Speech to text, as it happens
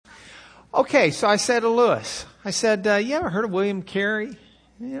Okay, so I said to Lewis, I said, you ever heard of William Carey?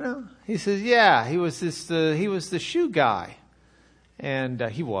 He says, yeah, he was the shoe guy. And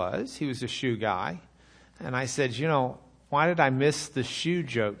he was the shoe guy. And I said, why did I miss the shoe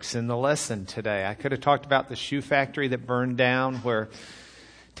jokes in the lesson today? I could have talked about the shoe factory that burned down where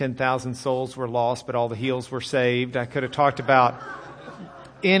 10,000 souls were lost, but all the heels were saved. I could have talked about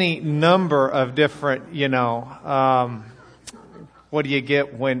any number of different, what do you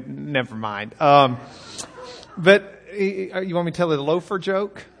get when, never mind. But you want me to tell the loafer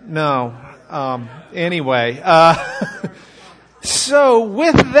joke? No. Anyway, so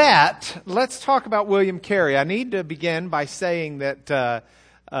with that, let's talk about William Carey. I need to begin by saying that the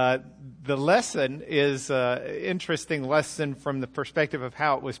lesson is an interesting lesson from the perspective of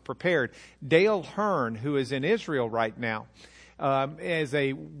how it was prepared. Dale Hearn, who is in Israel right now, is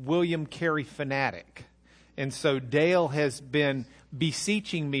a William Carey fanatic. And so Dale has been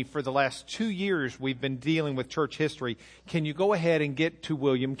beseeching me for the last 2 years. We've been dealing with church history. Can you go ahead and get to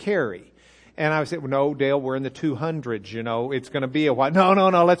William Carey? And I said, well, no, Dale, we're in the 200s, it's going to be a while.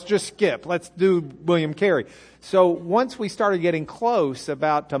 No, let's just skip. Let's do William Carey. So once we started getting close,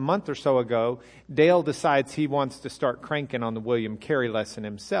 about a month or so ago, Dale decides he wants to start cranking on the William Carey lesson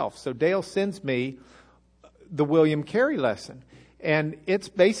himself. So Dale sends me the William Carey lesson. And it's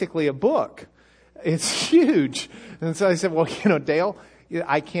basically a book. It's huge. And so I said, well, Dale,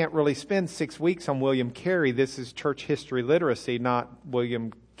 I can't really spend 6 weeks on William Carey. This is church history literacy, not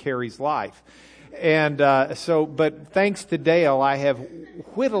William Carey's life. And but thanks to Dale, I have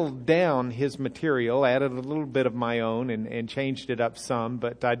whittled down his material, added a little bit of my own and changed it up some.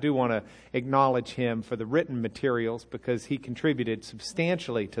 But I do want to acknowledge him for the written materials because he contributed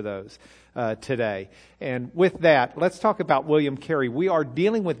substantially to those today. And with that, let's talk about William Carey. We are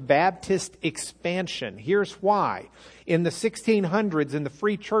dealing with Baptist expansion. Here's why. In the 1600s, in the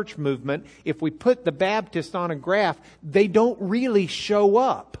free church movement, if we put the Baptists on a graph, they don't really show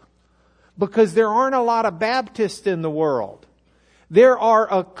up because there aren't a lot of Baptists in the world. There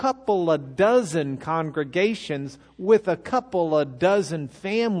are a couple of dozen congregations with a couple of dozen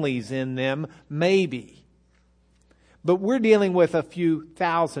families in them, maybe. But we're dealing with a few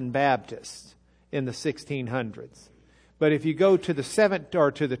thousand Baptists in the 1600s. But if you go to the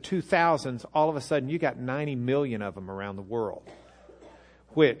 2000s, all of a sudden you got 90 million of them around the world.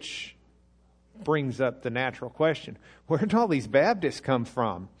 Which brings up the natural question, where did all these Baptists come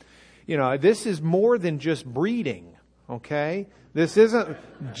from? This is more than just breeding, okay? This isn't,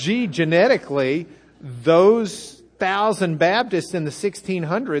 genetically, those 1,000 Baptists in the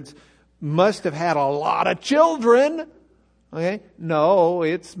 1600s must have had a lot of children. Okay? No,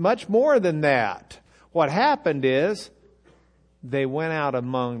 it's much more than that. What happened is they went out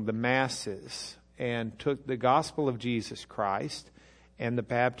among the masses and took the gospel of Jesus Christ, and the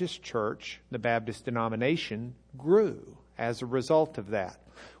Baptist church, the Baptist denomination, grew as a result of that.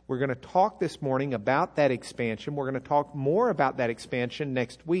 We're going to talk this morning about that expansion. We're going to talk more about that expansion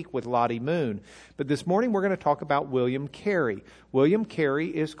next week with Lottie Moon. But this morning we're going to talk about William Carey. William Carey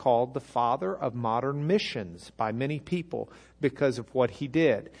is called the father of modern missions by many people because of what he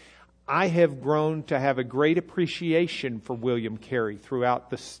did. I have grown to have a great appreciation for William Carey throughout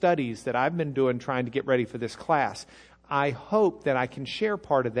the studies that I've been doing trying to get ready for this class. I hope that I can share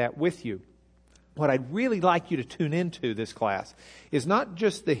part of that with you. What I'd really like you to tune into this class is not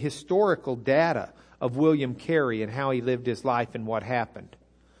just the historical data of William Carey and how he lived his life and what happened,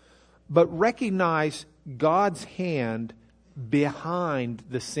 but recognize God's hand behind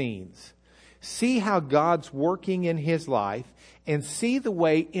the scenes. See how God's working in his life and see the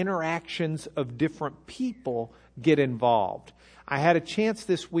way interactions of different people get involved. I had a chance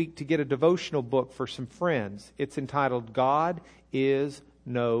this week to get a devotional book for some friends. It's entitled God is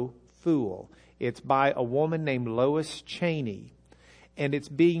No Fool. It's by a woman named Lois Cheney, and it's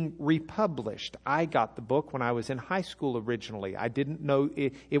being republished. I got the book when I was in high school originally. I didn't know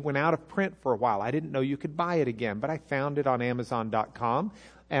it went out of print for a while. I didn't know you could buy it again, but I found it on Amazon.com,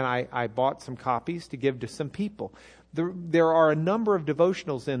 and I bought some copies to give to some people. There are a number of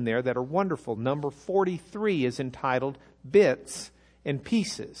devotionals in there that are wonderful. Number 43 is entitled Bits and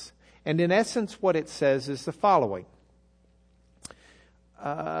Pieces. And in essence, what it says is the following.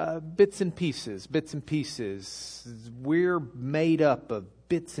 Bits and pieces. We're made up of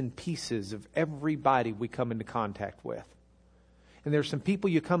bits and pieces of everybody we come into contact with. And there's some people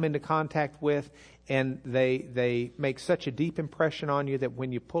you come into contact with and they make such a deep impression on you that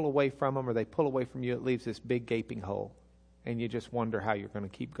when you pull away from them or they pull away from you, it leaves this big gaping hole. And you just wonder how you're going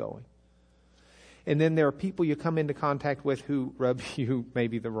to keep going. And then there are people you come into contact with who rub you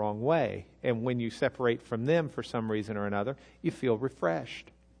maybe the wrong way. And when you separate from them for some reason or another, you feel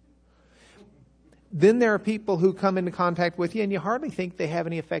refreshed. Then there are people who come into contact with you and you hardly think they have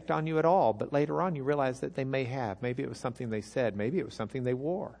any effect on you at all. But later on you realize that they may have. Maybe it was something they said. Maybe it was something they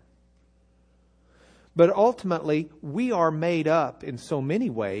wore. But ultimately, we are made up in so many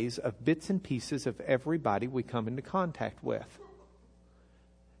ways of bits and pieces of everybody we come into contact with.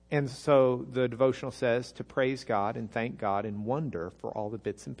 And so the devotional says to praise God and thank God and wonder for all the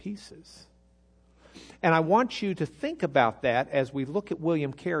bits and pieces. And I want you to think about that as we look at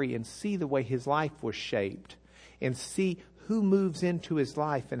William Carey and see the way his life was shaped and see who moves into his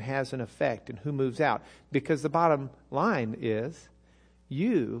life and has an effect and who moves out. Because the bottom line is,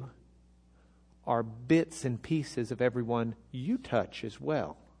 you are bits and pieces of everyone you touch as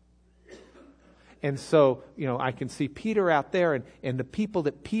well. And so, I can see Peter out there and the people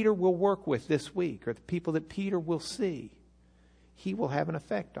that Peter will work with this week, or the people that Peter will see, he will have an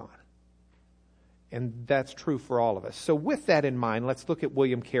effect on. And that's true for all of us. So with that in mind, let's look at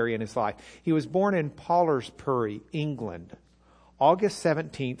William Carey and his life. He was born in Pollarsbury, England, August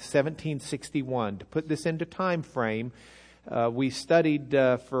 17th, 1761. To put this into time frame, we studied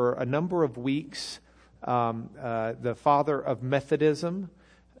for a number of weeks the father of Methodism,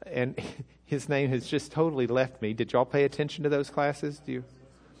 and his name has just totally left me. Did y'all pay attention to those classes? Do you?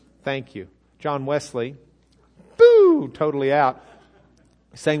 Thank you. John Wesley, totally out.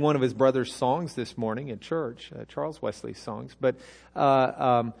 Sang one of his brother's songs this morning at church, Charles Wesley's songs. But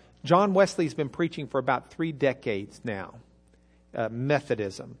John Wesley's been preaching for about 3 decades now.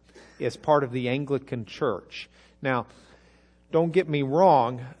 Methodism is part of the Anglican Church. Now, don't get me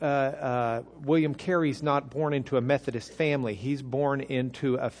wrong, William Carey's not born into a Methodist family. He's born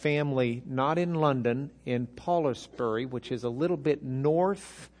into a family not in London, in Pollarsbury, which is a little bit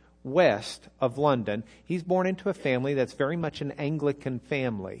northwest of London. He's born into a family that's very much an Anglican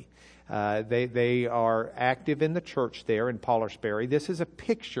family. They are active in the church there in Pollarsbury. This is a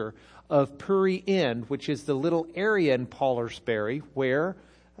picture of Bury End, which is the little area in Pollarsbury where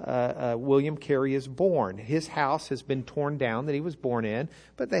William Carey is born. His house has been torn down that he was born in,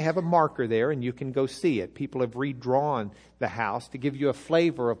 but they have a marker there and you can go see it. People have redrawn the house to give you a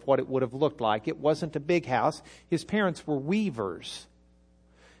flavor of what it would have looked like. It wasn't a big house. His parents were weavers.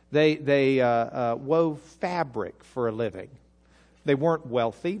 They wove fabric for a living. They weren't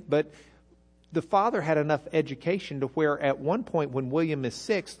wealthy, but the father had enough education to where at one point when William is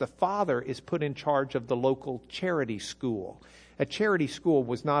 6, the father is put in charge of the local charity school. A charity school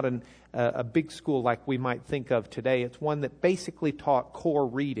was not a big school like we might think of today. It's one that basically taught core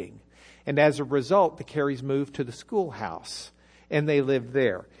reading. And as a result, the Careys moved to the schoolhouse, and they lived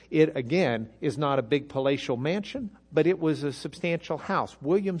there. It, again, is not a big palatial mansion, but it was a substantial house.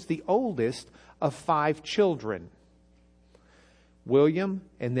 William's the oldest of 5 children. William,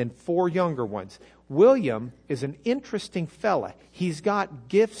 and then 4 younger ones. William is an interesting fella. He's got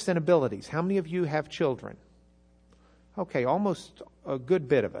gifts and abilities. How many of you have children? Okay, almost a good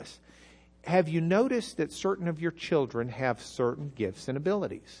bit of us. Have you noticed that certain of your children have certain gifts and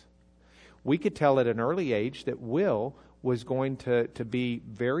abilities? We could tell at an early age that Will was going to be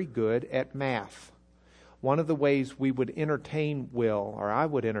very good at math. One of the ways we would entertain Will, or I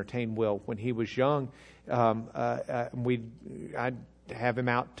would entertain Will when he was young, I'd have him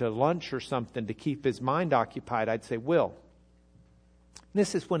out to lunch or something to keep his mind occupied. I'd say, Will,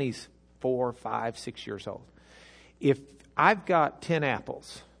 this is when he's 4, 5, 6 years old. If I've got 10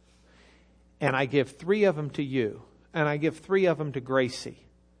 apples, and I give 3 of them to you, and I give 3 of them to Gracie,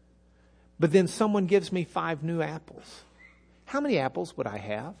 but then someone gives me 5 new apples, how many apples would I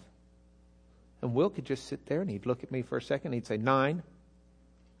have? And Will could just sit there and he'd look at me for a second and he'd say, 9.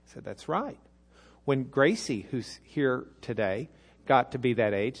 I said, that's right. When Gracie, who's here today, got to be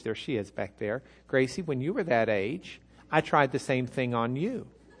that age, there she is back there. Gracie, when you were that age, I tried the same thing on you.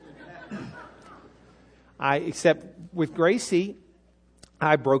 Except with Gracie,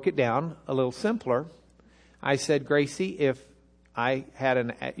 I broke it down a little simpler. I said, Gracie, if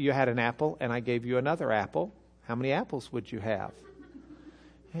you had an apple and I gave you another apple, how many apples would you have?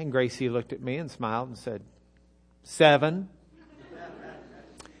 And Gracie looked at me and smiled and said, 7.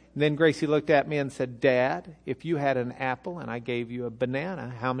 And then Gracie looked at me and said, Dad, if you had an apple and I gave you a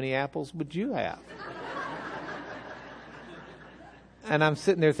banana, how many apples would you have? And I'm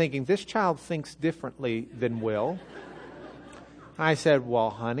sitting there thinking, this child thinks differently than Will. I said,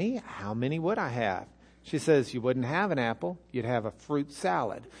 well, honey, how many would I have? She says, you wouldn't have an apple, you'd have a fruit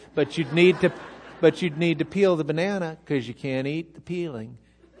salad. But you'd need to peel the banana because you can't eat the peeling.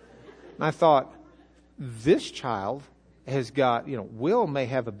 And I thought, this child has got, Will may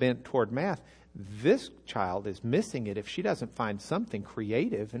have a bent toward math. This child is missing it if she doesn't find something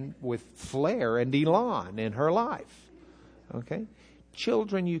creative and with flair and elan in her life. Okay?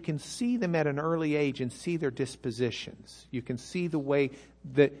 Children, you can see them at an early age and see their dispositions. You can see the way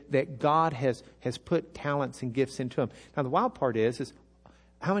that God has put talents and gifts into them. Now, the wild part is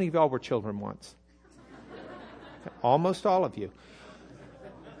how many of y'all were children once? Almost all of you.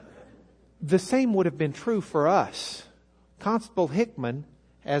 The same would have been true for us. Constable Hickman,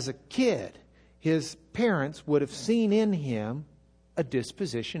 as a kid, his parents would have seen in him a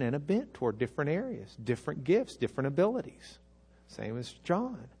disposition and a bent toward different areas, different gifts, different abilities. Same as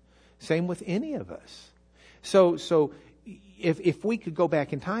John. Same with any of us. So if we could go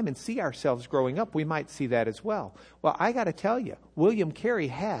back in time and see ourselves growing up, we might see that as well. Well, I got to tell you, William Carey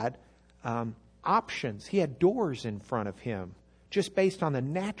had options. He had doors in front of him just based on the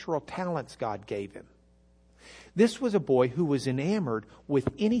natural talents God gave him. This was a boy who was enamored with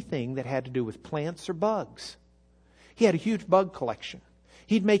anything that had to do with plants or bugs. He had a huge bug collection.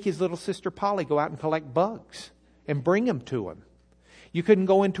 He'd make his little sister Polly go out and collect bugs and bring them to him. You couldn't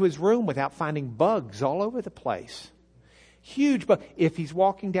go into his room without finding bugs all over the place. Huge bug. If he's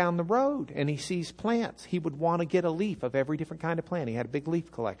walking down the road and he sees plants, he would want to get a leaf of every different kind of plant. He had a big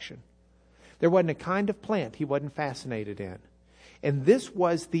leaf collection. There wasn't a kind of plant he wasn't fascinated in. And this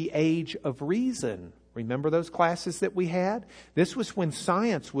was the age of reason. Remember those classes that we had? This was when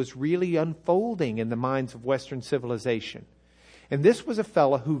science was really unfolding in the minds of Western civilization. And this was a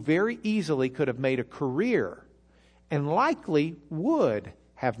fellow who very easily could have made a career, and likely would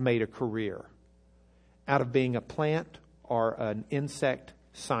have made a career, out of being a plant or an insect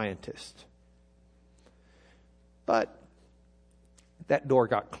scientist. But that door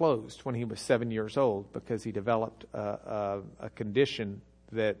got closed when he was 7 years old because he developed a condition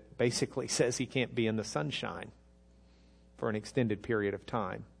that basically says he can't be in the sunshine for an extended period of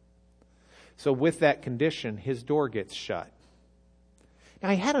time. So with that condition, his door gets shut. Now,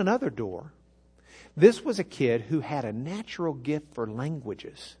 he had another door. This was a kid who had a natural gift for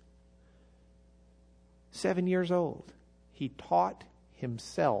languages. 7 years old. He taught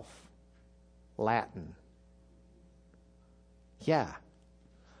himself Latin. Yeah.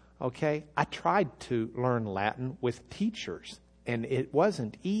 Okay, I tried to learn Latin with teachers, and it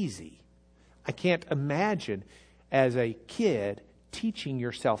wasn't easy. I can't imagine as a kid teaching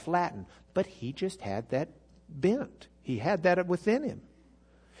yourself Latin, but he just had that bent. He had that within him.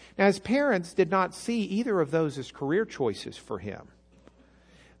 Now, his parents did not see either of those as career choices for him.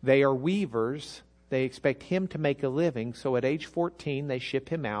 They are weavers. They expect him to make a living, so at age 14, they ship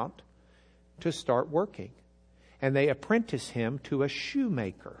him out to start working. And they apprentice him to a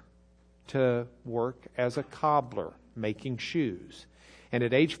shoemaker to work as a cobbler, making shoes. And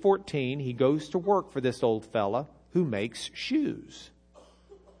at age 14, he goes to work for this old fella who makes shoes.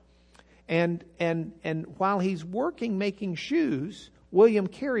 And while he's working making shoes, William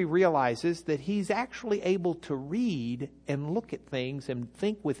Carey realizes that he's actually able to read and look at things and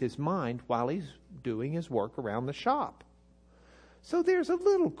think with his mind while he's doing his work around the shop. So there's a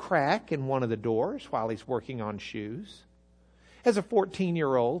little crack in one of the doors while he's working on shoes. As a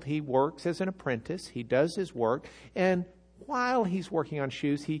 14-year-old, he works as an apprentice. He does his work. And while he's working on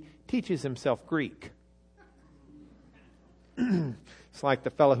shoes, he teaches himself Greek. It's like the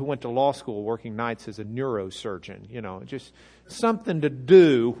fellow who went to law school working nights as a neurosurgeon. You know, just something to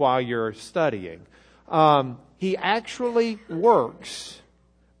do while you're studying. He actually works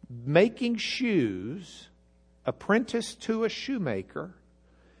making shoes, apprenticed to a shoemaker,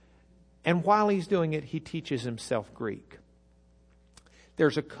 and while he's doing it, he teaches himself Greek.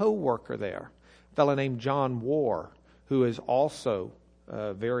 There's a co-worker there, a fellow named John Warr, who is also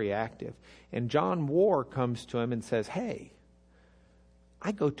very active. And John Warr comes to him and says, "Hey,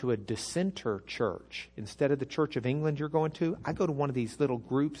 I go to a dissenter church. Instead of the Church of England you're going to, I go to one of these little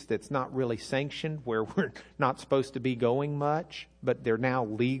groups that's not really sanctioned, where we're not supposed to be going much, but they're now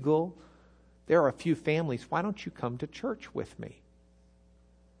legal. There are a few families. Why don't you come to church with me?"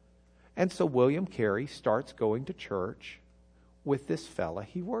 And so William Carey starts going to church with this fella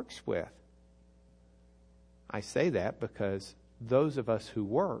he works with. I say that because those of us who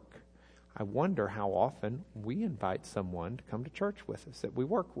work, I wonder how often we invite someone to come to church with us that we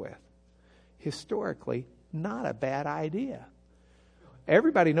work with. Historically, not a bad idea.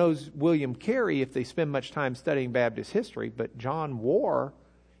 Everybody knows William Carey if they spend much time studying Baptist history, but John Warr,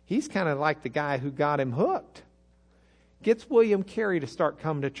 he's kind of like the guy who got him hooked. Gets William Carey to start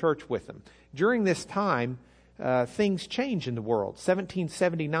coming to church with him. During this time, things change in the world.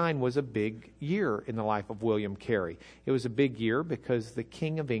 1779 was a big year in the life of William Carey. It was a big year because the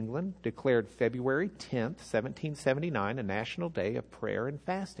King of England declared February 10th, 1779, a national day of prayer and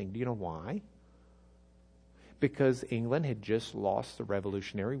fasting. Do you know why? Because England had just lost the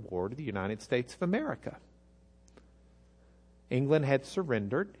Revolutionary War to the United States of America. England had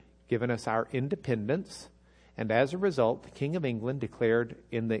surrendered, given us our independence, and as a result, the King of England declared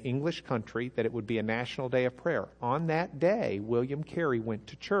in the English country that it would be a national day of prayer. On that day, William Carey went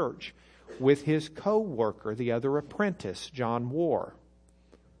to church with his co-worker, the other apprentice, John Warr.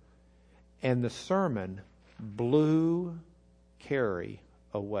 And the sermon blew Carey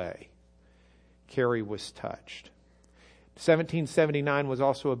away. Carey was touched. 1779 was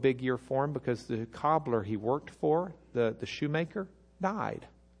also a big year for him because the cobbler he worked for, the shoemaker, died.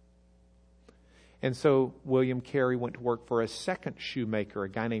 And so William Carey went to work for a second shoemaker, a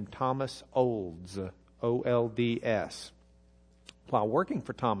guy named Thomas Olds, O-L-D-S. While working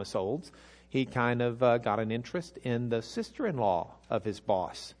for Thomas Olds, he kind of got an interest in the sister-in-law of his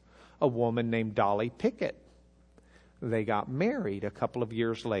boss, a woman named Dolly Pickett. They got married a couple of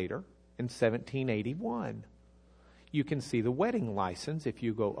years later in 1781. You can see the wedding license. If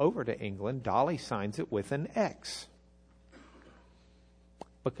you go over to England, Dolly signs it with an X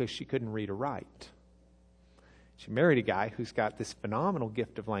because she couldn't read or write. She married a guy who's got this phenomenal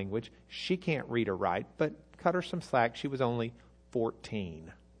gift of language. She can't read or write, but cut her some slack. She was only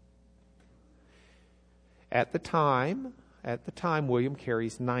 14. At the time, William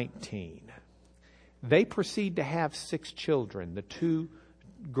Carey's 19. They proceed to have 6 children. The 2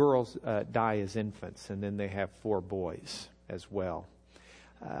 girls die as infants, and then they have 4 boys as well.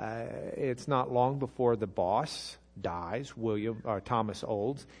 It's not long before the boss dies, Thomas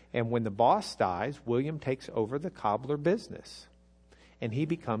Olds, and when the boss dies, William takes over the cobbler business, and he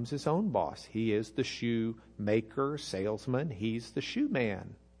becomes his own boss. He is the shoemaker, salesman. He's the shoe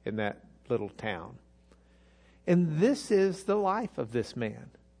man in that little town. And this is the life of this man.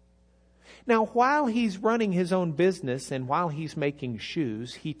 Now, while he's running his own business and while he's making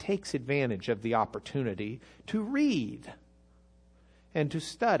shoes, he takes advantage of the opportunity to read and to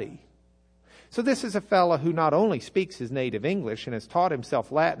study. So this is a fellow who not only speaks his native English and has taught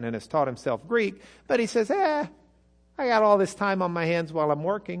himself Latin and has taught himself Greek, but he says, I got all this time on my hands while I'm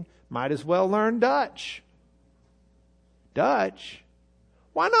working. Might as well learn Dutch. Dutch?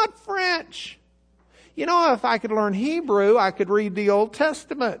 Why not French? You know, if I could learn Hebrew, I could read the Old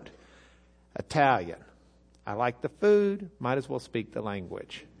Testament. Italian. I like the food. Might as well speak the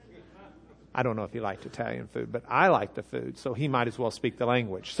language. I don't know if he liked Italian food, but I like the food, so he might as well speak the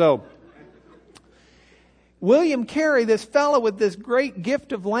language. So William Carey, this fellow with this great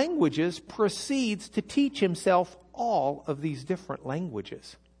gift of languages, proceeds to teach himself all of these different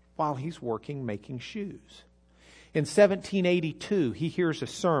languages while he's working making shoes. In 1782, he hears a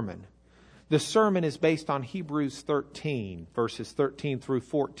sermon. The sermon is based on Hebrews 13, verses 13 through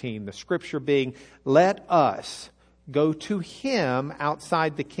 14. The scripture being, let us go to him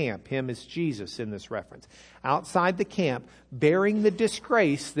outside the camp. Him is Jesus in this reference. Outside the camp, bearing the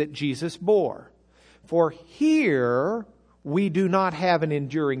disgrace that Jesus bore. For here we do not have an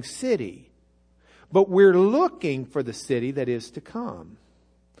enduring city, but we're looking for the city that is to come.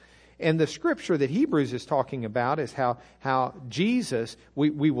 And the scripture that Hebrews is talking about is how Jesus,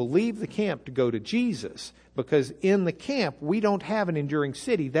 we will leave the camp to go to Jesus, because in the camp we don't have an enduring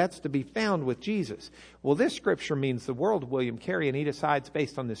city. That's to be found with Jesus. Well, this scripture means the world of William Carey, and he decides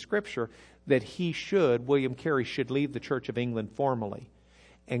based on this scripture that William Carey should leave the Church of England formally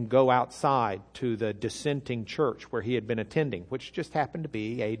and go outside to the dissenting church where he had been attending, which just happened to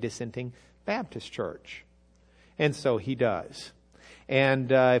be a dissenting Baptist church. And so he does.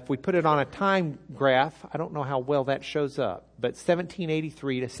 And if we put it on a time graph, I don't know how well that shows up, but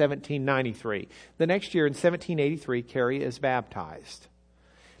 1783 to 1793. The next year in 1783, Carey is baptized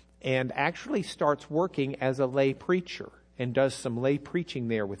and actually starts working as a lay preacher and does some lay preaching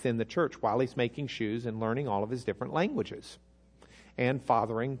there within the church while he's making shoes and learning all of his different languages and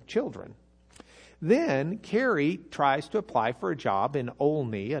fathering children. Then Carey tries to apply for a job in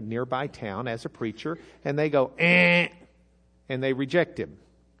Olney, a nearby town, as a preacher, and they go, and they reject him.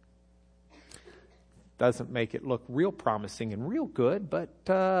 Doesn't make it look real promising and real good,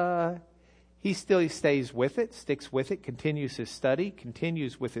 but he still stays with it, sticks with it, continues his study,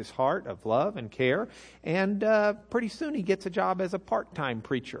 continues with his heart of love and care, and pretty soon he gets a job as a part-time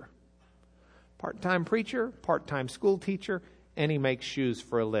preacher. Part-time preacher, part-time school teacher, and he makes shoes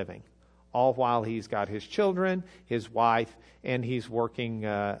for a living. All while he's got his children, his wife, and he's working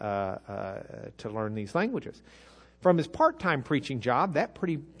to learn these languages. From his part-time preaching job, that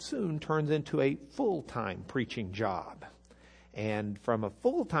pretty soon turns into a full-time preaching job. And from a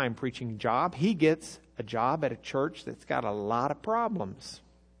full-time preaching job, he gets a job at a church that's got a lot of problems.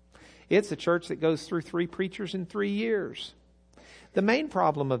 It's a church that goes through 3 preachers in 3 years. The main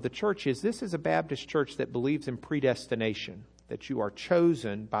problem of the church is this is a Baptist church that believes in predestination, that you are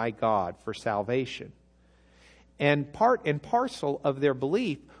chosen by God for salvation. And part and parcel of their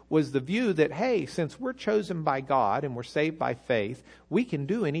belief was the view that, hey, since we're chosen by God and we're saved by faith, we can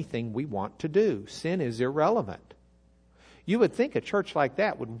do anything we want to do. Sin is irrelevant. You would think a church like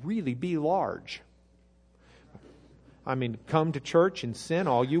that would really be large. I mean, come to church and sin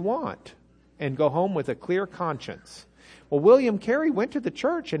all you want and go home with a clear conscience. Well, William Carey went to the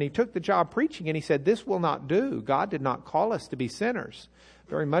church and he took the job preaching and he said, this will not do. God did not call us to be sinners.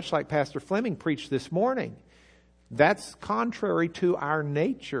 Very much like Pastor Fleming preached this morning. That's contrary to our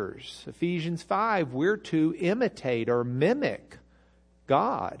natures. Ephesians 5, we're to imitate or mimic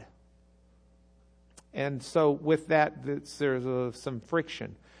God. And so with that, there's some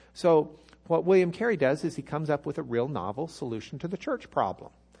friction. So what William Carey does is he comes up with a real novel solution to the church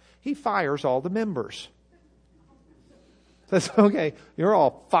problem. He fires all the members. Says, okay, you're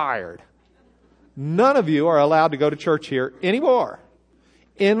all fired. None of you are allowed to go to church here anymore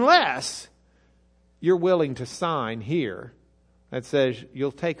unless you're willing to sign here that says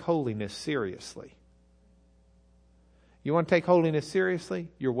you'll take holiness seriously. You want to take holiness seriously?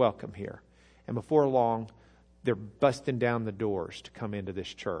 You're welcome here. And before long, they're busting down the doors to come into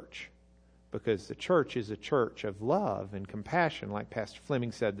this church. Because the church is a church of love and compassion, like Pastor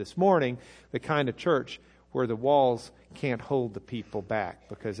Fleming said this morning, the kind of church where the walls can't hold the people back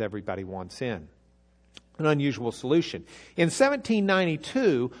because everybody wants in. An unusual solution. In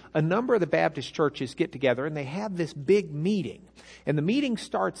 1792, a number of the Baptist churches get together and they have this big meeting. And the meeting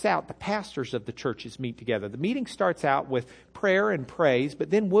starts out, the pastors of the churches meet together. The meeting starts out with prayer and praise,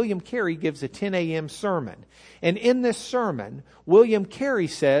 but then William Carey gives a 10 a.m. sermon. And in this sermon, William Carey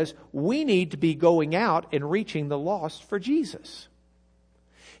says, we need to be going out and reaching the lost for Jesus.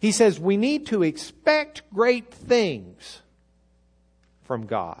 He says we need to expect great things from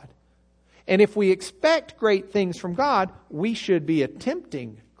God. And if we expect great things from God, we should be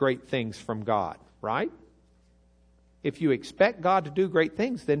attempting great things from God, right? If you expect God to do great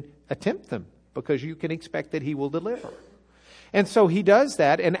things, then attempt them because you can expect that He will deliver. And so he does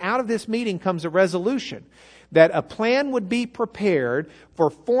that, and out of this meeting comes a resolution that a plan would be prepared for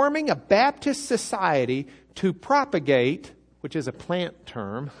forming a Baptist society to propagate, which is a plant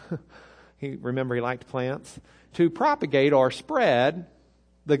term. Remember, he liked plants. To propagate or spread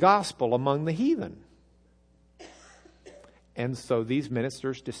the gospel among the heathen. And so these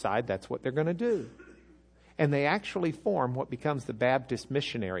ministers decide that's what they're going to do. And they actually form what becomes the Baptist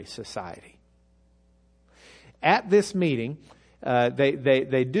Missionary Society. At this meeting,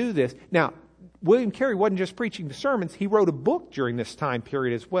 they do this. Now, William Carey wasn't just preaching the sermons. He wrote a book during this time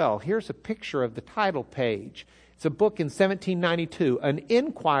period as well. Here's a picture of the title page. It's a book in 1792, An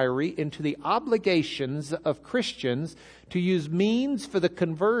Inquiry into the Obligations of Christians to Use Means for the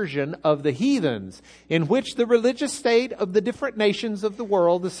Conversion of the Heathens, in which the religious state of the different nations of the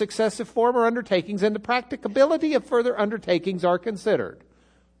world, the successive former undertakings, and the practicability of further undertakings are considered.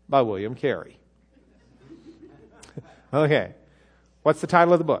 By William Carey. Okay. What's the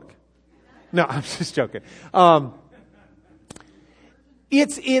title of the book? No, I'm just joking.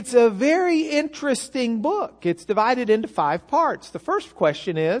 It's a very interesting book. It's divided into 5 parts. The first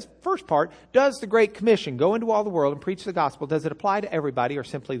part, does the Great Commission, go into all the world and preach the gospel, does it apply to everybody or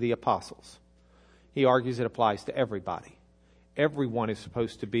simply the apostles? He argues it applies to everybody. Everyone is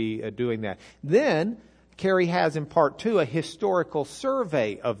supposed to be doing that. Then, Carey has in part 2 a historical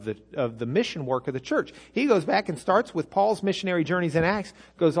survey of the mission work of the church. He goes back and starts with Paul's missionary journeys in Acts,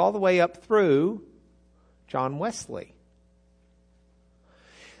 goes all the way up through John Wesley.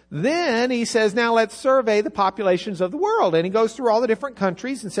 Then he says, now let's survey the populations of the world. And he goes through all the different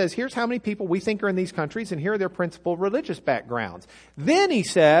countries and says, here's how many people we think are in these countries and here are their principal religious backgrounds. Then he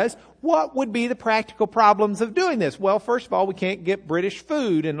says, what would be the practical problems of doing this? Well, first of all, we can't get British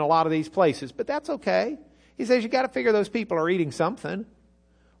food in a lot of these places, but that's okay. He says, you got to figure those people are eating something.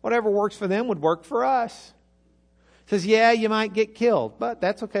 Whatever works for them would work for us. He says, yeah, you might get killed, but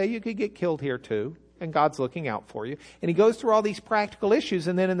that's okay. You could get killed here too. And God's looking out for you. And he goes through all these practical issues.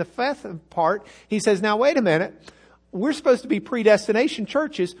 And then in the 5th part, he says, now wait a minute. We're supposed to be predestination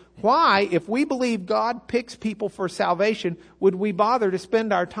churches. Why, if we believe God picks people for salvation, would we bother to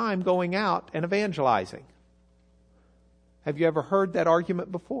spend our time going out and evangelizing? Have you ever heard that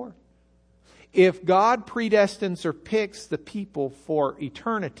argument before? If God predestines or picks the people for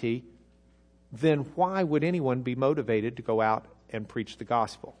eternity, then why would anyone be motivated to go out and preach the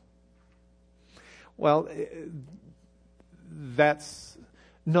gospel? Well, that's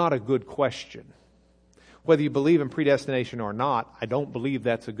not a good question. Whether you believe in predestination or not, I don't believe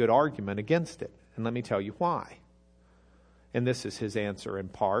that's a good argument against it. And let me tell you why. And this is his answer in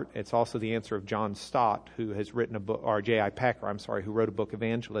part. It's also the answer of John Stott, who has written a book, or J.I. Packer, who wrote a book,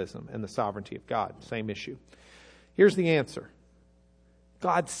 Evangelism and the Sovereignty of God. Same issue. Here's the answer.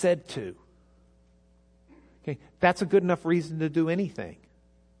 God said to. Okay, that's a good enough reason to do anything.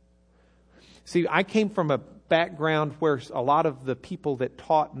 See, I came from a background where a lot of the people that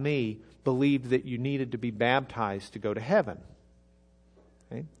taught me believed that you needed to be baptized to go to heaven.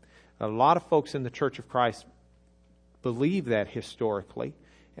 Okay? A lot of folks in the Church of Christ believe that historically,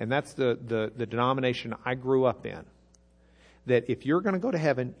 and that's the denomination I grew up in. That if you're going to go to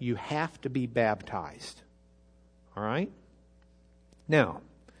heaven, you have to be baptized. All right? Now,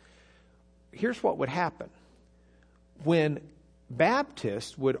 here's what would happen. When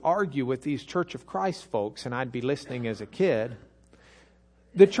Baptists would argue with these Church of Christ folks, and I'd be listening as a kid,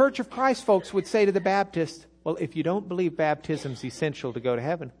 the Church of Christ folks would say to the Baptists, well, if you don't believe baptism's essential to go to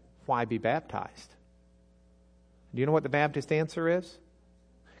heaven, why be baptized? Do you know what the Baptist answer is?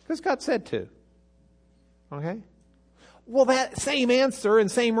 Because God said to. Okay? Well, that same answer and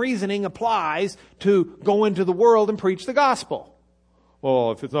same reasoning applies to go into the world and preach the gospel.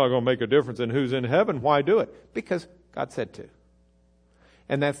 Well, if it's not going to make a difference in who's in heaven, why do it? Because God said to.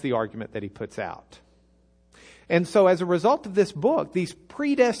 And that's the argument that he puts out. And so as a result of this book, these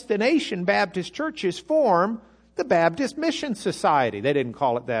predestination Baptist churches form the Baptist Mission Society. They didn't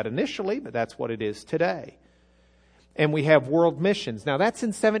call it that initially, but that's what it is today. And we have world missions. Now that's in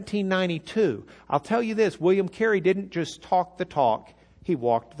 1792. I'll tell you this, William Carey didn't just talk the talk, he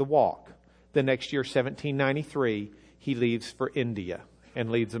walked the walk. The next year, 1793, he leaves for India and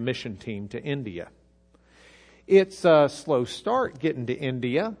leads a mission team to India. It's a slow start getting to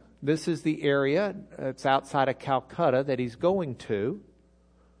India. This is the area, it's outside of Calcutta that he's going to.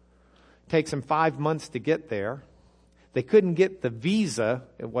 Takes him 5 months to get there. They couldn't get the visa.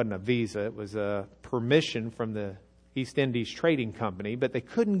 It wasn't a visa, it was a permission from the East Indies Trading Company, but they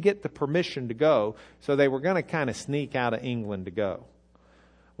couldn't get the permission to go, so they were going to kind of sneak out of England to go.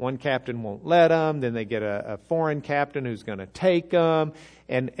 One captain won't let them, then they get a foreign captain who's going to take them,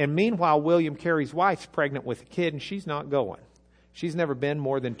 and meanwhile William Carey's wife's pregnant with a kid and she's not going. She's never been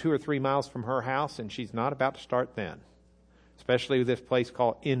more than 2 or 3 miles from her house, and she's not about to start then, especially with this place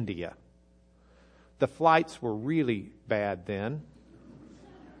called India. The flights were really bad then.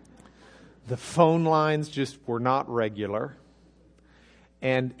 The phone lines just were not regular.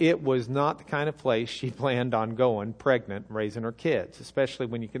 And it was not the kind of place she planned on going pregnant and raising her kids, especially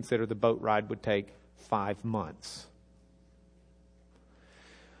when you consider the boat ride would take 5 months.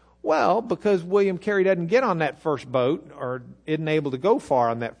 Well, because William Carey doesn't get on that first boat or isn't able to go far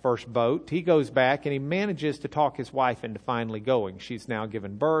on that first boat, he goes back and he manages to talk his wife into finally going. She's now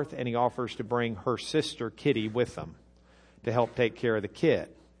given birth, and he offers to bring her sister Kitty with them to help take care of the kid.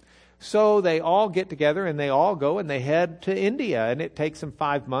 So they all get together and they all go and they head to India, and it takes them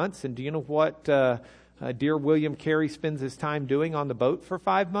 5 months. And do you know what dear William Carey spends his time doing on the boat for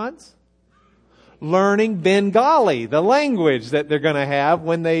 5 months? Learning Bengali, the language that they're going to have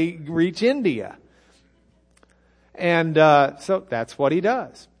when they reach India. And so that's what he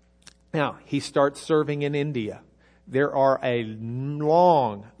does. Now, he starts serving in India. There are a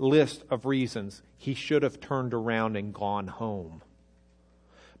long list of reasons he should have turned around and gone home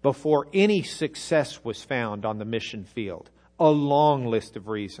before any success was found on the mission field. A long list of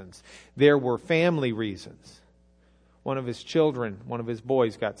reasons. There were family reasons. One of his children, one of his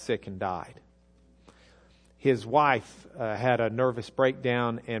boys got sick and died. His wife had a nervous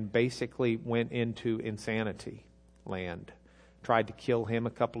breakdown and basically went into insanity land. Tried to kill him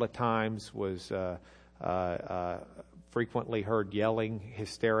a couple of times, was frequently heard yelling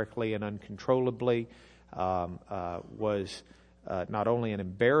hysterically and uncontrollably, was not only an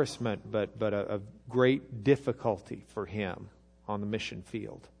embarrassment, but a great difficulty for him on the mission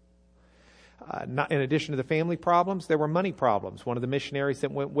field. In addition to the family problems, there were money problems. One of the missionaries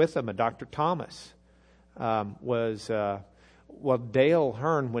that went with him, a Dr. Thomas, Dale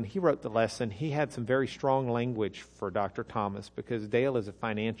Hearn, when he wrote the lesson, he had some very strong language for Dr. Thomas because Dale is a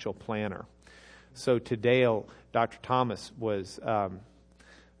financial planner. So to Dale, Dr. Thomas was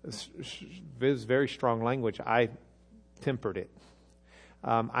very strong language. I tempered it.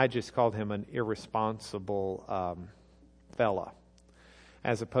 I just called him an irresponsible fella,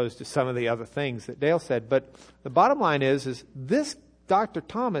 as opposed to some of the other things that Dale said. But the bottom line is this Dr.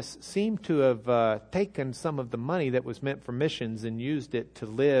 Thomas seemed to have taken some of the money that was meant for missions and used it to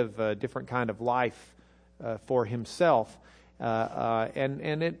live a different kind of life for himself.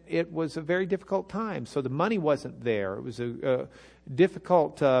 And it was a very difficult time. So the money wasn't there. It was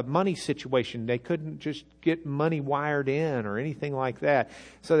difficult money situation. They couldn't just get money wired in or anything like that.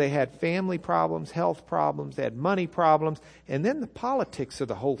 So they had family problems, health problems, they had money problems, and then the politics of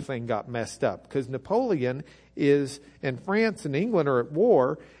the whole thing got messed up because Napoleon and France and England are at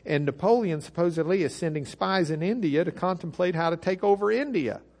war, and Napoleon supposedly is sending spies in India to contemplate how to take over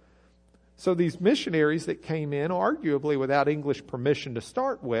India. So these missionaries that came in, arguably without English permission to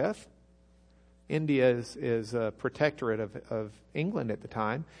start with, India is a protectorate of England at the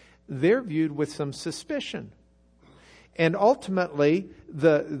time, they're viewed with some suspicion. And ultimately,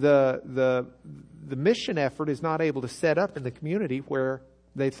 the mission effort is not able to set up in the community where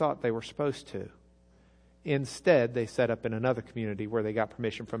they thought they were supposed to. Instead, they set up in another community where they got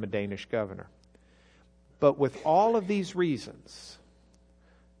permission from a Danish governor. But with all of these reasons,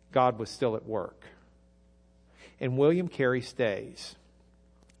 God was still at work. And William Carey stays.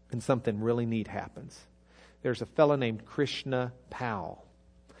 And something really neat happens. There's a fellow named Krishna Powell.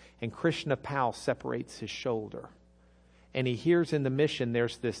 And Krishna Powell separates his shoulder. And he hears in the mission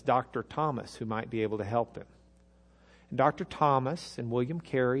there's this Dr. Thomas who might be able to help him. And Dr. Thomas and William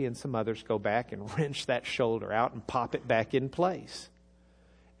Carey and some others go back and wrench that shoulder out and pop it back in place.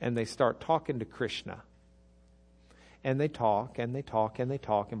 And they start talking to Krishna. And they talk and they talk and they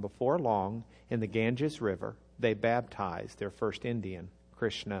talk. And before long, in the Ganges River, they baptize their first Indian,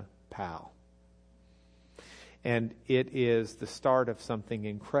 Krishna Powell. And it is the start of something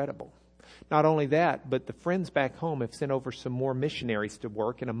incredible. Not only that, but the friends back home have sent over some more missionaries to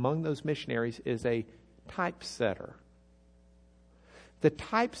work, and among those missionaries is a typesetter. The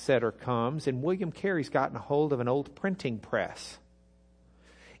typesetter comes, and William Carey's gotten a hold of an old printing press.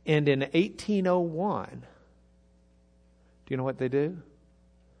 And in 1801, do you know what they do?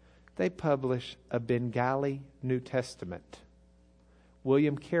 They publish a Bengali New Testament.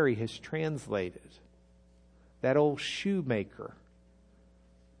 William Carey has translated. That old shoemaker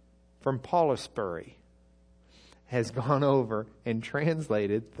from Polisbury has gone over and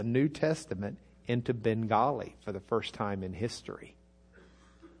translated the New Testament into Bengali for the first time in history.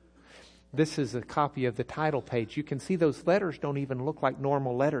 This is a copy of the title page. You can see those letters don't even look like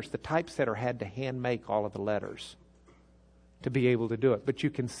normal letters. The typesetter had to hand make all of the letters to be able to do it. But you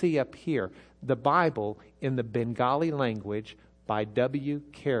can see up here, the Bible in the Bengali language by W.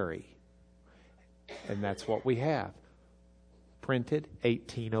 Carey. And that's what we have. Printed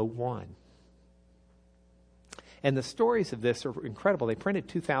 1801. And the stories of this are incredible. They printed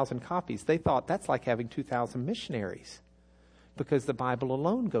 2,000 copies. They thought that's like having 2,000 missionaries because the Bible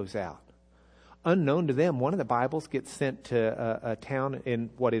alone goes out. Unknown to them, one of the Bibles gets sent to a town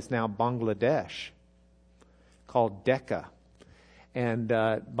in what is now Bangladesh called Dhaka. And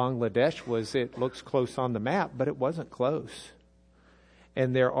Bangladesh it looks close on the map, but it wasn't close.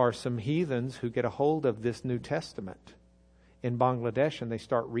 And there are some heathens who get a hold of this New Testament in Bangladesh and they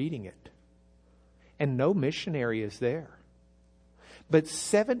start reading it. And no missionary is there. But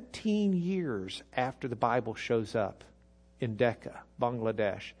 17 years after the Bible shows up in Dhaka,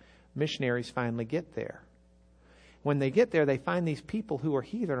 Bangladesh, missionaries finally get there. When they get there, they find these people who are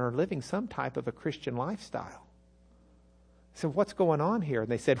heathen are living some type of a Christian lifestyle. So what's going on here?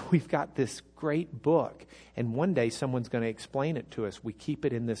 And they said, we've got this great book, and one day someone's going to explain it to us. We keep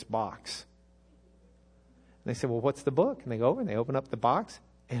it in this box. And they said, well, what's the book? And they go over and they open up the box,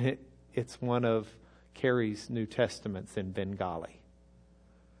 and it's one of Carey's New Testaments in Bengali.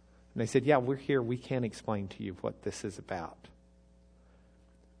 And they said, yeah, we're here. We can't explain to you what this is about.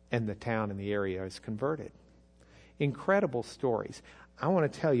 And the town and the area is converted. Incredible stories. I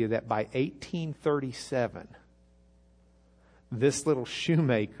want to tell you that by 1837, this little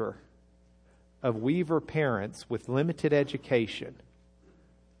shoemaker of weaver parents with limited education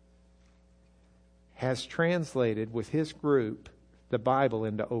has translated with his group the Bible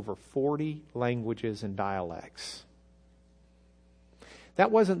into over 40 languages and dialects.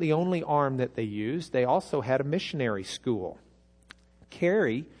 That wasn't the only arm that they used. They also had a missionary school.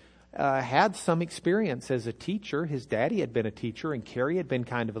 Carey had some experience as a teacher. His daddy had been a teacher, and Carey had been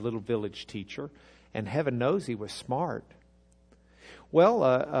kind of a little village teacher, and heaven knows he was smart. Well,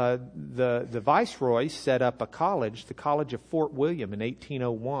 the Viceroy set up a college, the College of Fort William, in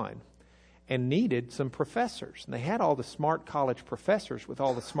 1801, and needed some professors. And they had all the smart college professors with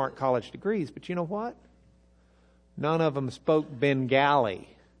all the smart college degrees, but you know what? None of them spoke Bengali.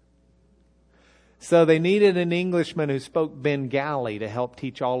 So they needed an Englishman who spoke Bengali to help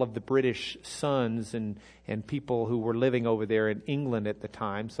teach all of the British sons and people who were living over there in England at the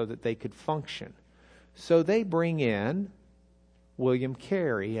time so that they could function. So they bring in William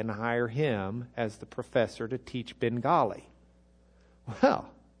Carey and hire him as the professor to teach Bengali. Well,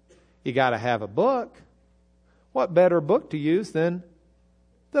 you got to have a book. What better book to use than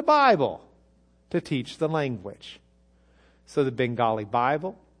the Bible to teach the language? So the Bengali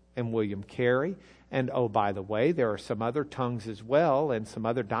Bible and William Carey. And oh, by the way, there are some other tongues as well and some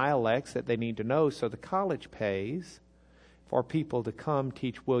other dialects that they need to know. So the college pays for people to come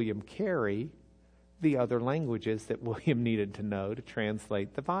teach William Carey the other languages that William needed to know to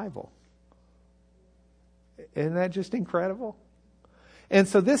translate the Bible. Isn't that just incredible? And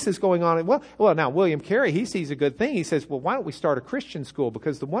so this is going on. Well, now William Carey, he sees a good thing. He says, well, why don't we start a Christian school?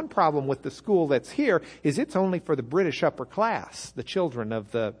 Because the one problem with the school that's here is it's only for the British upper class, the children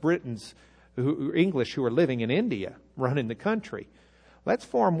of the Britons, English who are living in India, running the country. Let's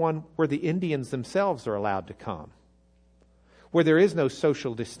form one where the Indians themselves are allowed to come, where there is no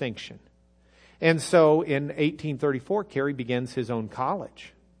social distinction. And so in 1834, Carey begins his own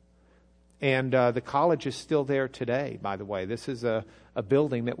college. And the college is still there today, by the way. This is a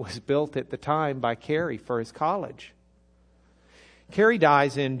building that was built at the time by Carey for his college. Carey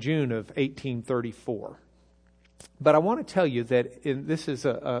dies in June of 1834. But I want to tell you that this is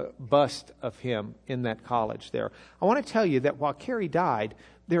a bust of him in that college there. I want to tell you that while Carey died,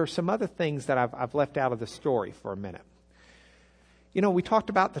 there are some other things that I've left out of the story for a minute. You know, we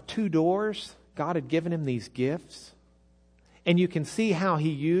talked about the two doors. God had given him these gifts. And you can see how he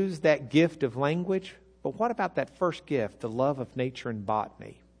used that gift of language. But what about that first gift, the love of nature and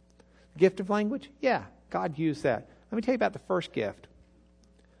botany? Gift of language? Yeah, God used that. Let me tell you about the first gift.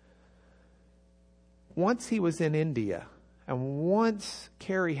 Once he was in India, and once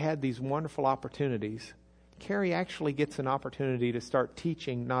Carey had these wonderful opportunities, Carey actually gets an opportunity to start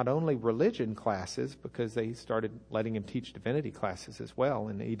teaching not only religion classes, because they started letting him teach divinity classes as well,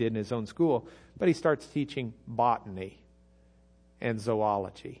 and he did in his own school, but he starts teaching botany and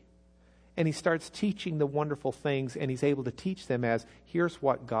zoology. And he starts teaching the wonderful things, and he's able to teach them as, here's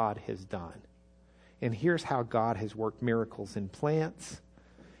what God has done. And here's how God has worked miracles in plants,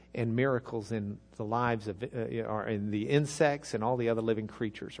 and miracles in the lives of in the insects and all the other living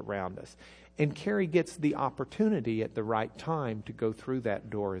creatures around us. And Carey gets the opportunity at the right time to go through that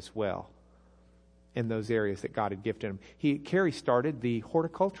door as well in those areas that God had gifted him. Carey started the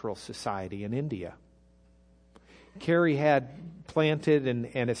Horticultural Society in India. Carey had planted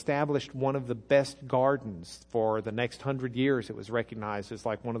and established one of the best gardens for the next 100 years. It was recognized as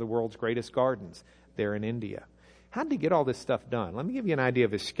like one of the world's greatest gardens there in India. How did he get all this stuff done? Let me give you an idea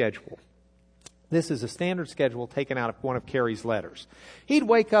of his schedule. This is a standard schedule taken out of one of Carey's letters. He'd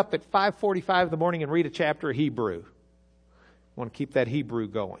wake up at 5:45 in the morning and read a chapter of Hebrew. I want to keep that Hebrew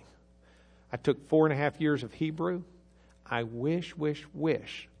going. I took 4.5 years of Hebrew. I wish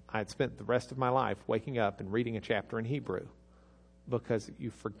I'd spent the rest of my life waking up and reading a chapter in Hebrew, because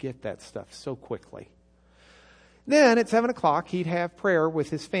you forget that stuff so quickly. Then at 7 o'clock, he'd have prayer with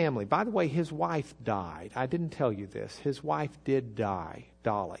his family. By the way, his wife died. I didn't tell you this. His wife did die,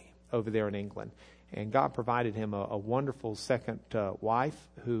 Dolly, over there in England. And God provided him a wonderful second wife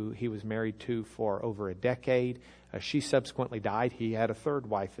who he was married to for over a decade. She subsequently died. He had a third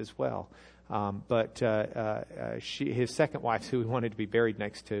wife as well. But his second wife, who he wanted to be buried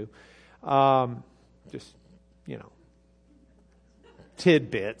next to,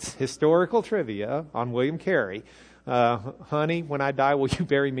 tidbits, historical trivia on William Carey. Honey, when I die, will you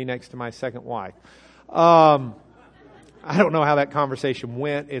bury me next to my second wife? I don't know how that conversation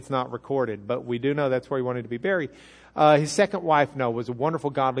went. It's not recorded, but we do know that's where he wanted to be buried. His second wife, was a wonderful,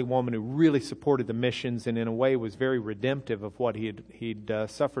 godly woman who really supported the missions and in a way was very redemptive of what he'd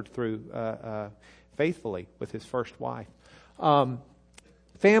suffered through faithfully with his first wife.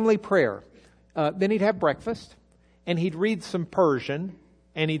 Family prayer. Then he'd have breakfast, and he'd read some Persian,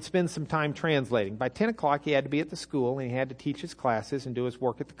 and he'd spend some time translating. By 10 o'clock, he had to be at the school, and he had to teach his classes and do his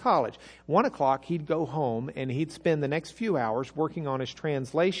work at the college. 1 o'clock, he'd go home, and he'd spend the next few hours working on his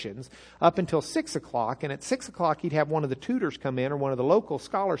translations up until 6 o'clock. And at 6 o'clock, he'd have one of the tutors come in, or one of the local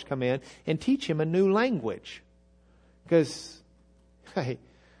scholars come in, and teach him a new language. Because, hey,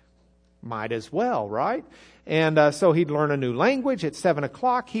 might as well, right? And so he'd learn a new language. At 7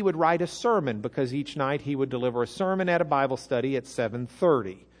 o'clock, he would write a sermon, because each night he would deliver a sermon at a Bible study at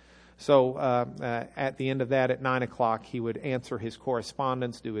 7:30. So at the end of that, at 9 o'clock, he would answer his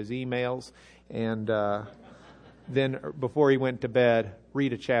correspondence, do his emails, and then before he went to bed,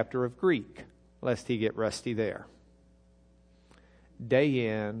 read a chapter of Greek, lest he get rusty there. Day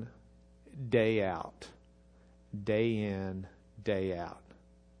in, day out. Day in, day out.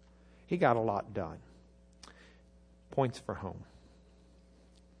 He got a lot done. Points for home.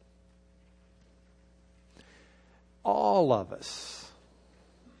 All of us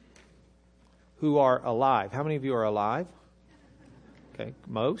who are alive. How many of you are alive? Okay,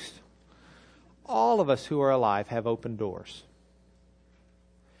 most. all of us who are alive have open doors.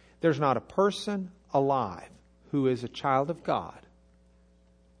 There's not a person alive who is a child of God.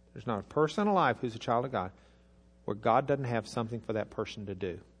 There's not a person alive who's a child of God where God doesn't have something for that person to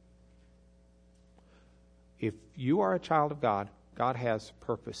do. If you are a child of God, God has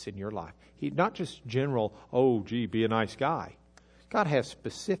purpose in your life. He's not just general, oh, gee, be a nice guy. God has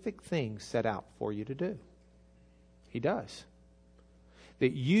specific things set out for you to do. He does.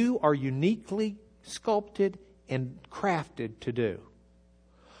 That you are uniquely sculpted and crafted to do.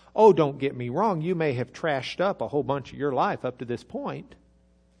 Oh, don't get me wrong. You may have trashed up a whole bunch of your life up to this point.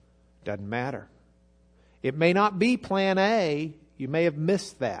 Doesn't matter. It may not be plan A. You may have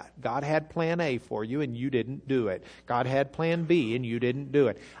missed that. God had plan A for you and you didn't do it. God had plan B and you didn't do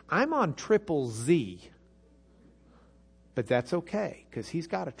it. I'm on triple Z. But that's okay because He's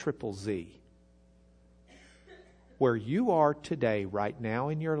got a triple Z. Where you are today, right now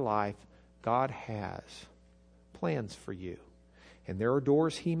in your life, God has plans for you. And there are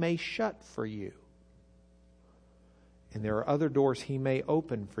doors He may shut for you. And there are other doors He may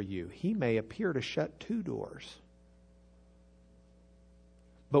open for you. He may appear to shut 2 doors.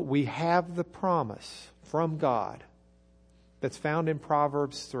 But we have the promise from God that's found in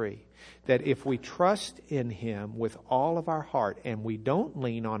Proverbs 3, that if we trust in Him with all of our heart and we don't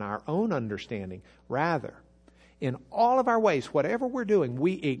lean on our own understanding, rather, in all of our ways, whatever we're doing,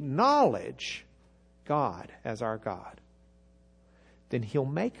 we acknowledge God as our God, then He'll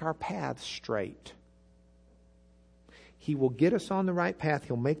make our paths straight. He will get us on the right path.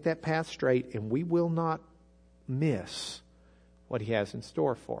 He'll make that path straight, and we will not miss what He has in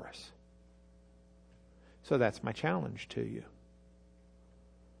store for us. So that's my challenge to you.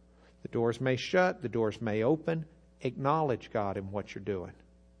 The doors may shut, the doors may open. Acknowledge God in what you're doing.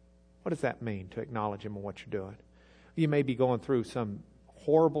 What does that mean, to acknowledge Him in what you're doing? You may be going through some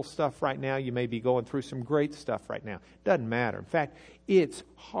horrible stuff right now. You may be going through some great stuff right now. Doesn't matter. In fact, it's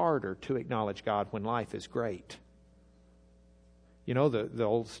harder to acknowledge God when life is great. You know the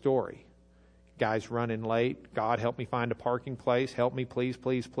old story. Guy's running late. God, help me find a parking place. Help me, please,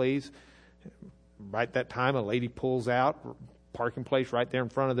 please, please. Right at that time, a lady pulls out, parking place right there in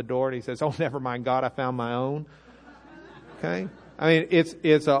front of the door, and he says, oh, never mind, God, I found my own. Okay? I mean,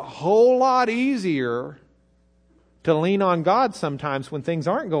 it's a whole lot easier to lean on God sometimes when things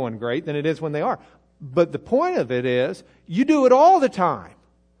aren't going great than it is when they are. But the point of it is, you do it all the time.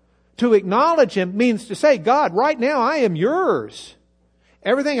 To acknowledge Him means to say, God, right now I am yours.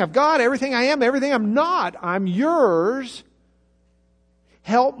 Everything I've got, everything I am, everything I'm not, I'm yours.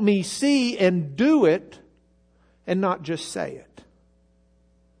 Help me see and do it and not just say it.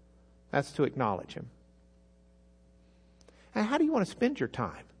 That's to acknowledge Him. And how do you want to spend your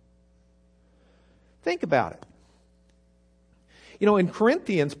time? Think about it. You know, in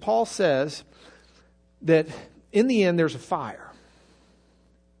Corinthians, Paul says that in the end there's a fire.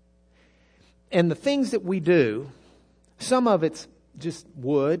 And the things that we do, some of it's just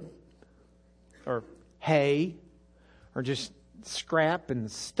wood or hay or just scrap and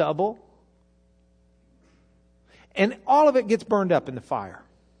stubble. And all of it gets burned up in the fire.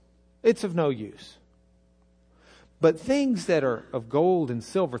 It's of no use. But things that are of gold and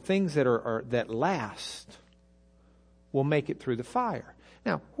silver, things that are that last, will make it through the fire.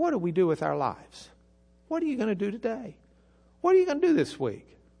 Now, what do we do with our lives? What are you going to do today? What are you going to do this week?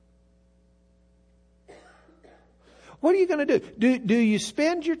 What are you going to do? Do you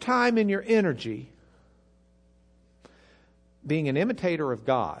spend your time and your energy being an imitator of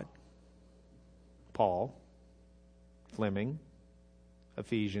God? Paul, Fleming,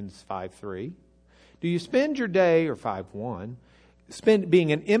 Ephesians 5:3. Do you spend your day, or 5:1,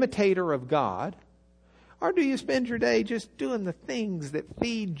 being an imitator of God? Or do you spend your day just doing the things that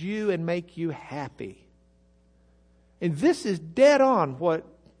feed you and make you happy? And this is dead on what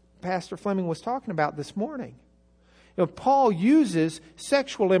Pastor Fleming was talking about this morning. You know, Paul uses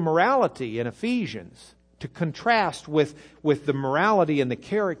sexual immorality in Ephesians to contrast with the morality and the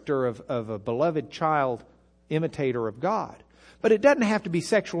character of a beloved child imitator of God. But it doesn't have to be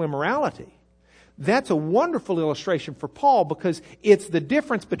sexual immorality. That's a wonderful illustration for Paul because it's the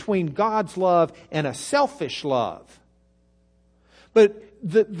difference between God's love and a selfish love. But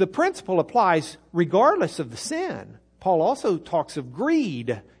the principle applies regardless of the sin. Paul also talks of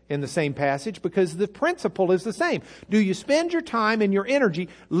greed in the same passage because the principle is the same. Do you spend your time and your energy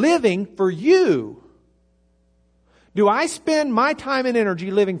living for you? Do I spend my time and energy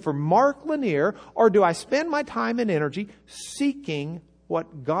living for Mark Lanier, or do I spend my time and energy seeking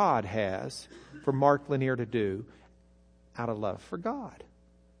what God has for Mark Lanier to do out of love for God?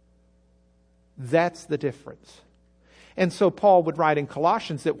 That's the difference. And so Paul would write in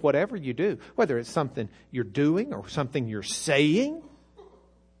Colossians that whatever you do, whether it's something you're doing or something you're saying,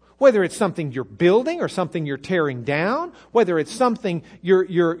 whether it's something you're building or something you're tearing down, whether it's something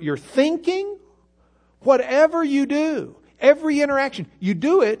you're thinking, whatever you do, every interaction, you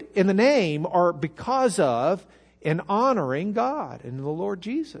do it in the name or because of and honoring God and the Lord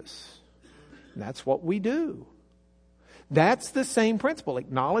Jesus. And that's what we do. That's the same principle,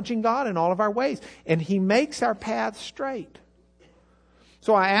 acknowledging God in all of our ways. And He makes our paths straight.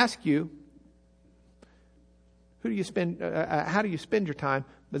 So I ask you, how do you spend your time?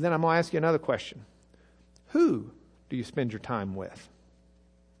 But then I'm going to ask you another question. Who do you spend your time with?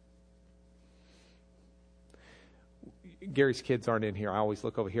 Gary's kids aren't in here. I always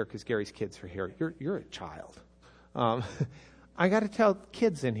look over here because Gary's kids are here. You're a child. I got to tell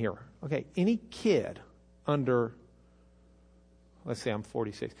kids in here. Okay, any kid under, let's say I'm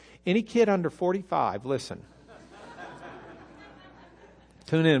 46. Any kid under 45, listen.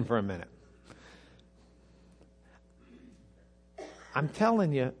 Tune in for a minute. I'm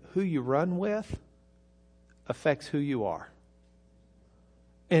telling you, who you run with affects who you are.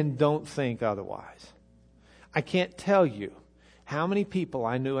 And don't think otherwise. I can't tell you how many people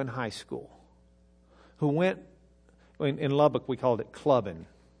I knew in high school who went, in Lubbock we called it clubbing,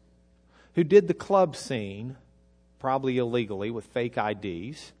 who did the club scene, probably illegally with fake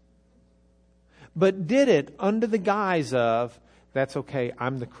IDs, but did it under the guise of, that's okay,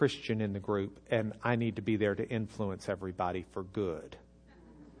 I'm the Christian in the group and I need to be there to influence everybody for good.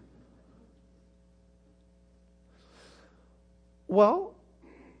 Well,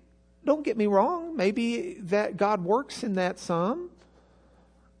 don't get me wrong, maybe that God works in that some,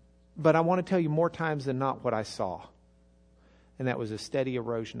 but I want to tell you more times than not what I saw. And that was a steady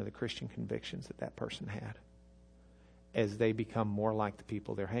erosion of the Christian convictions that person had as they become more like the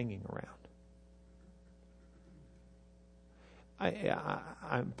people they're hanging around.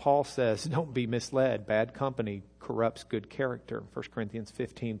 Paul says, don't be misled. Bad company corrupts good character. 1 Corinthians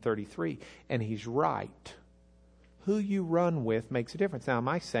 15:33. And he's right. Who you run with makes a difference. Now, am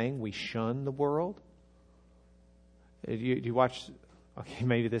I saying we shun the world? Do you watch... Okay,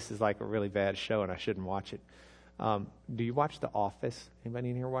 maybe this is like a really bad show and I shouldn't watch it. Do you watch The Office? Anybody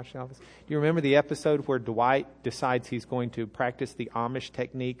in here watch The Office? Do you remember the episode where Dwight decides he's going to practice the Amish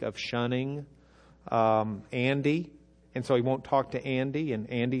technique of shunning Andy? And so he won't talk to Andy, and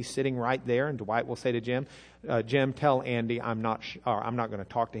Andy's sitting right there, and Dwight will say to Jim, Jim, tell Andy I'm not going to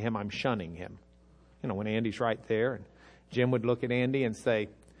talk to him, I'm shunning him. You know, when Andy's right there, and Jim would look at Andy and say,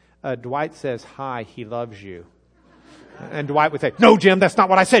 Dwight says, hi, he loves you. And Dwight would say, no, Jim, that's not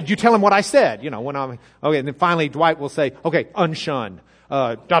what I said. You tell him what I said. You know, okay. And then finally Dwight will say, okay, unshun,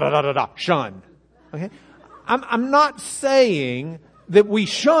 shun. Okay. I'm not saying that we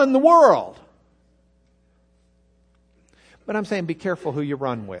shun the world. But I'm saying be careful who you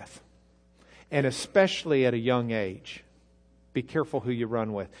run with. And especially at a young age, be careful who you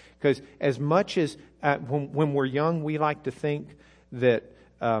run with. Because as much as when we're young, we like to think that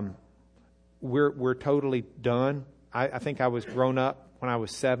we're totally done. I think I was grown up when I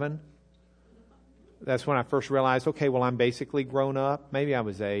was 7. That's when I first realized, okay, well, I'm basically grown up. Maybe I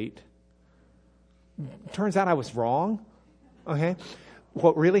was 8. Turns out I was wrong. Okay?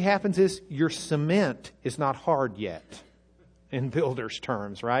 What really happens is your cement is not hard yet, in builder's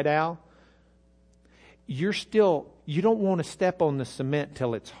terms. Right, Al? You don't want to step on the cement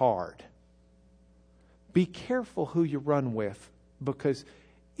till it's hard. Be careful who you run with, because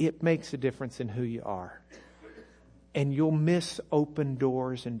it makes a difference in who you are. And you'll miss open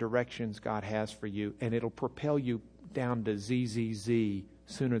doors and directions God has for you, and it'll propel you down to ZZZ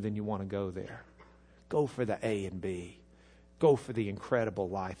sooner than you want to go there. Go for the A and B. Go for the incredible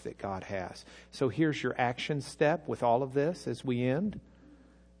life that God has. So here's your action step with all of this as we end.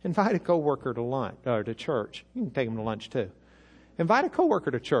 Invite a coworker to lunch or to church. You can take them to lunch too. Invite a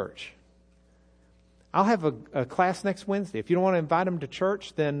coworker to church. I'll have a class next Wednesday. If you don't want to invite them to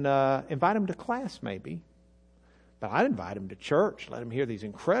church, then invite them to class maybe. But I'd invite him to church. Let him hear these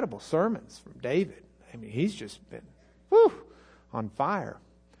incredible sermons from David. I mean, he's just been on fire.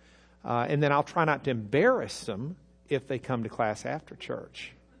 And then I'll try not to embarrass them if they come to class after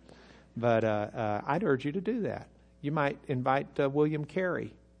church. But I'd urge you to do that. You might invite William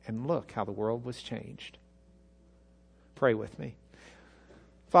Carey and look how the world was changed. Pray with me.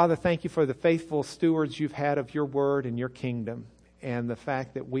 Father, thank you for the faithful stewards you've had of your word and your kingdom, and the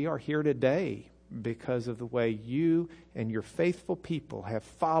fact that we are here today because of the way you and your faithful people have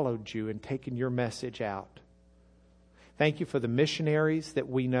followed you and taken your message out. Thank you for the missionaries that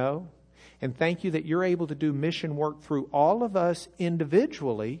we know. And thank you that you're able to do mission work through all of us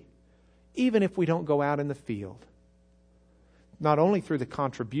individually, even if we don't go out in the field. not only through the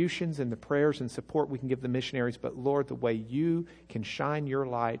contributions and the prayers and support we can give the missionaries, but Lord, the way you can shine your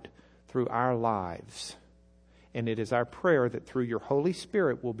light through our lives. And it is our prayer that through your Holy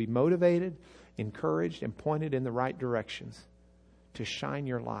Spirit we'll be motivated, encouraged, and pointed in the right directions to shine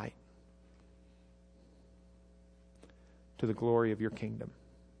your light to the glory of your kingdom.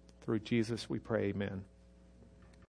 Through Jesus we pray, amen.